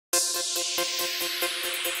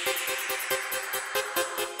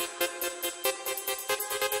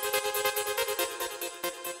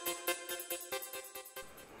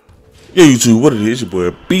Yo YouTube, what it is, your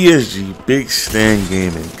boy BSG, Big Stan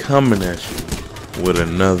Gaming, coming at you with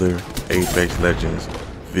another Apex Legends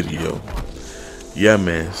video. Yeah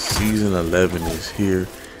man, Season 11 is here,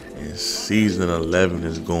 and Season 11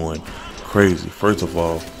 is going crazy. First of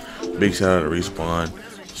all, big shout out to Respawn.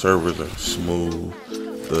 Servers are smooth.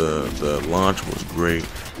 The launch was great.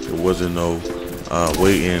 There wasn't no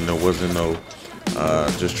waiting, there wasn't no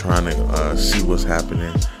just trying to see what's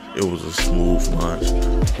happening. It was a smooth launch,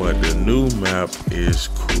 but the new map is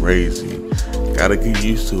crazy. Gotta get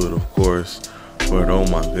used to it, of course, but oh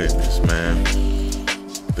my goodness, man.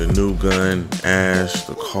 The new gun, Ash,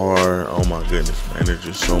 the car, oh my goodness, man. There's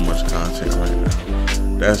just so much content right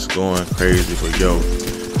now. That's going crazy, but yo,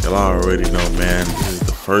 y'all already know, man, this is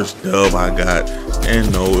the first dub I got,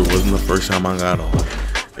 and no, it wasn't the first time I got on.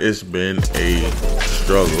 It's been a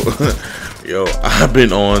struggle. Yo, I've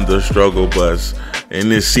been on the struggle bus in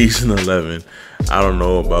this Season 11. I don't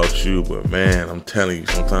know about you, but man, I'm telling you,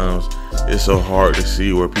 sometimes it's so hard to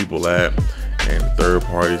see where people at, and third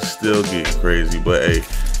parties still get crazy. But hey,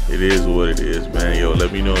 it is what it is, man. Yo,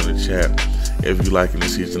 let me know in the chat if you liking the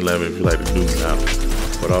Season 11, if you like the new map.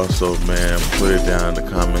 But also, man, put it down in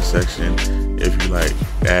the comment section if you like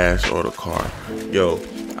Ash or the car. Yo,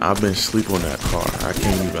 I've been sleeping on that car, I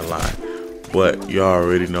can't even lie. But you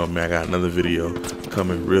already know, man, I got another video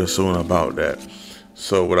coming real soon about that.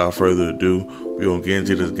 So without further ado, we're going to get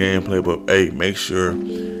into this gameplay. But hey, make sure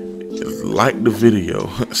like the video,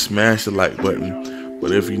 smash the like button.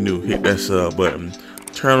 But if you're new, hit that sub button,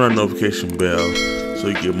 turn on the notification bell so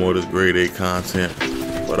you get more of this grade A content.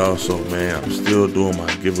 But also, man, I'm still doing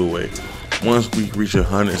my giveaway. Once we reach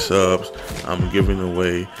 100 subs, I'm giving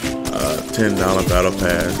away a $10 battle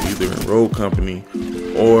pass, either in Rogue Company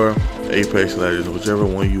or Apex Legends, whichever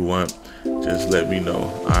one you want. Just let me know.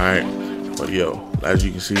 Alright, but yo, as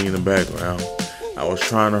you can see in the background, I was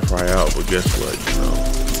trying to fry out, but guess what, you know,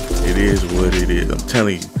 it is what it is. I'm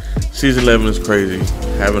telling you, Season 11 is crazy.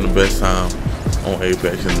 Having the best time on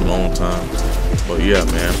Apex in a long time. But yeah,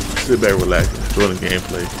 man, sit back, relax, enjoy the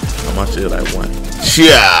gameplay. I'm out here like one.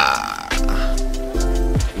 Yeah.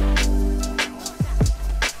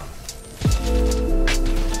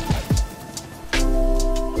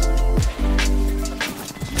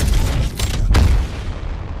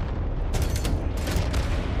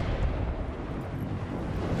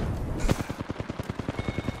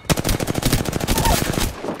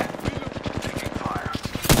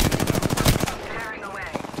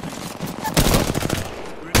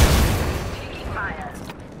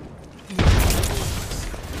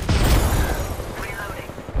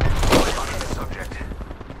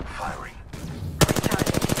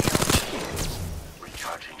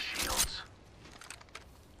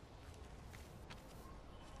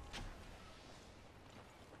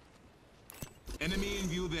 Enemy in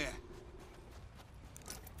view there.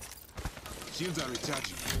 Shields are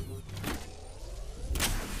recharging.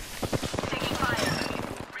 Taking fire.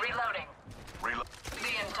 Reloading.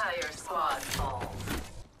 The entire squad falls.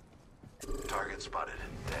 Target spotted.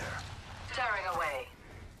 There. Tearing away.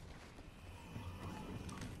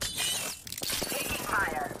 Taking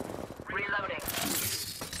fire. Reloading.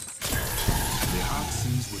 The heart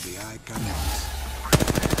sees what the eye cannot.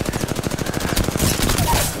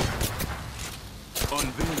 On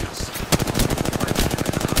Venus.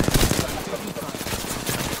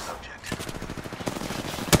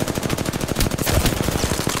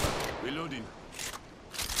 Reloading.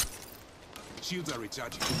 Shields are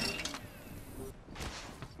recharging.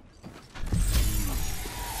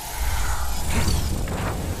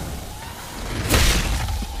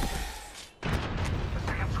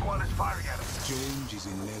 Second squad is firing at us. Change is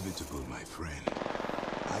inevitable, my friend.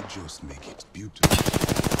 I just make it beautiful.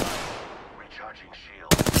 Recharging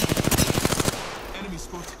shield. Enemy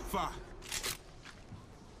spot far.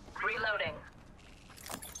 Reloading.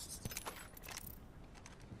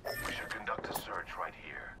 We should conduct a search right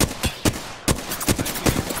here.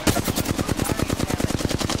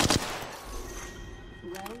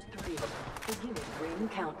 Round 3. Beginning ring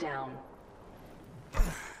countdown.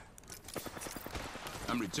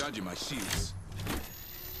 I'm recharging my shields.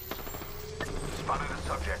 Spotted a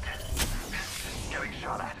subject. Getting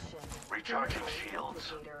shot at. Recharging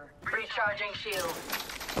shields. Recharging shield.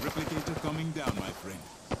 Replicator coming down, my friend.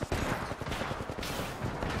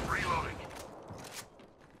 Reloading.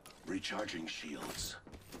 Recharging shields.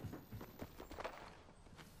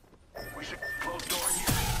 We should close door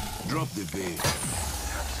here. Drop the bait.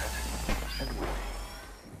 Trap set. And waiting.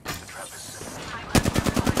 The trap is set.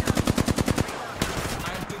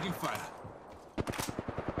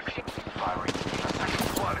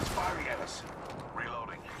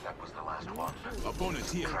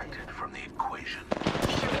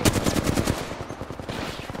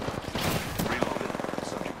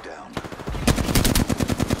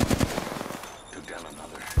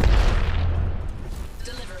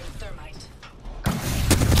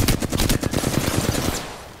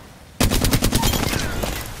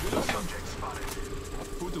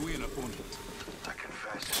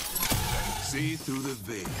 See through the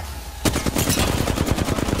veil.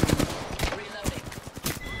 Reloading.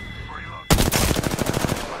 Reload.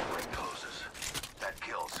 My ring closes. That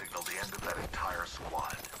kill signaled the end of that entire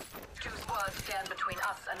squad. 2 squads stand between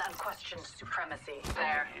us and unquestioned supremacy.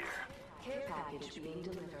 There. Here. Care package being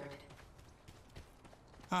delivered.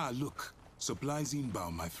 Ah, look. Supplies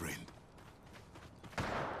inbound, my friend.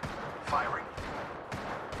 Firing.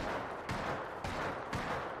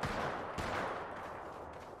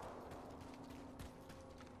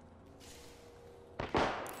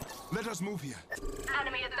 Let us move here.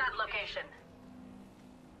 Enemy at that location.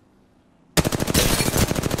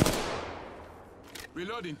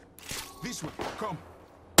 Reloading. This way. Come.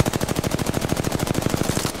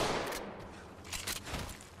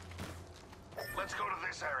 Let's go to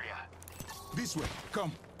this area. This way.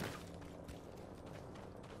 Come.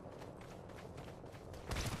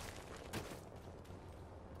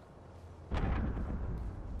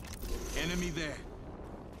 Enemy there.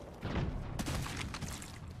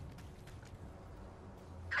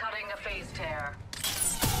 Cutting a phase tear.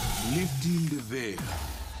 Lifting the veil.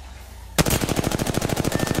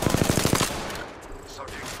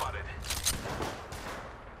 Subject spotted.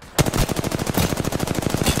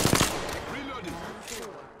 Reloading.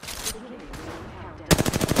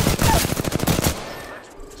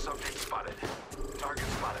 Subject spotted. Target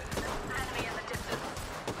spotted. Enemy in the distance.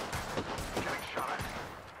 Getting shot at.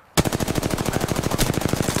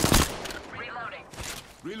 Reloading.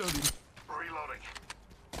 Reloading. Reloading.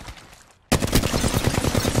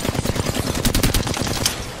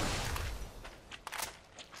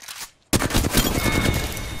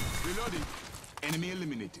 Reloading. Enemy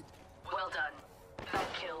eliminated. Well done.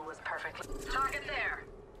 That kill was perfect. Target there.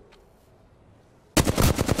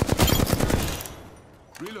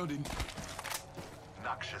 Reloading.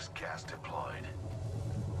 Noxious gas deployed.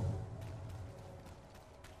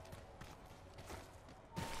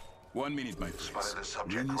 One minute, my friends. Spotted the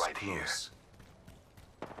subject Ring is right here. close.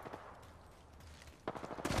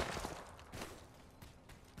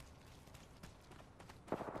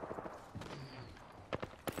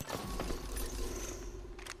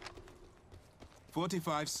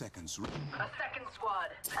 "45 seconds. A second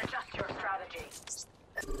squad. Adjust your strategy.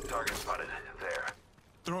 Target spotted. There.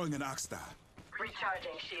 Throwing an Oxstar.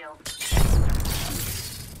 Recharging shield.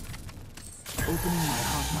 Opening my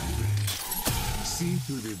heart, my friend. See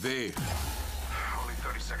through the veil. Only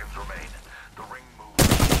 30 seconds remain. The ring moves.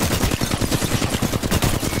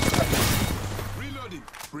 Reloading.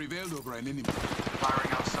 Prevailed over an enemy.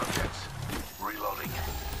 Firing out subjects. Reloading.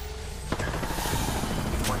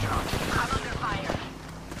 Watch out. I'm under fire.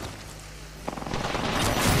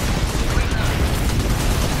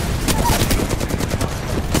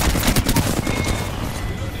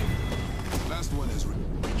 Last one is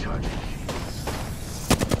Recharging.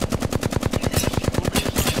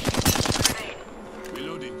 Grenade.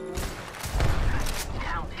 reloading.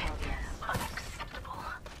 Downhead. Unacceptable.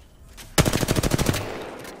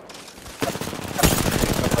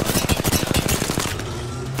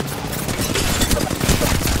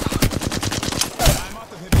 I'm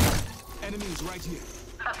out of heavy. Enemy is right here.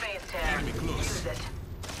 A phase tear. Enemy close. Use it.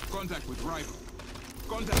 Contact with rival.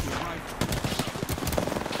 Contact with rival.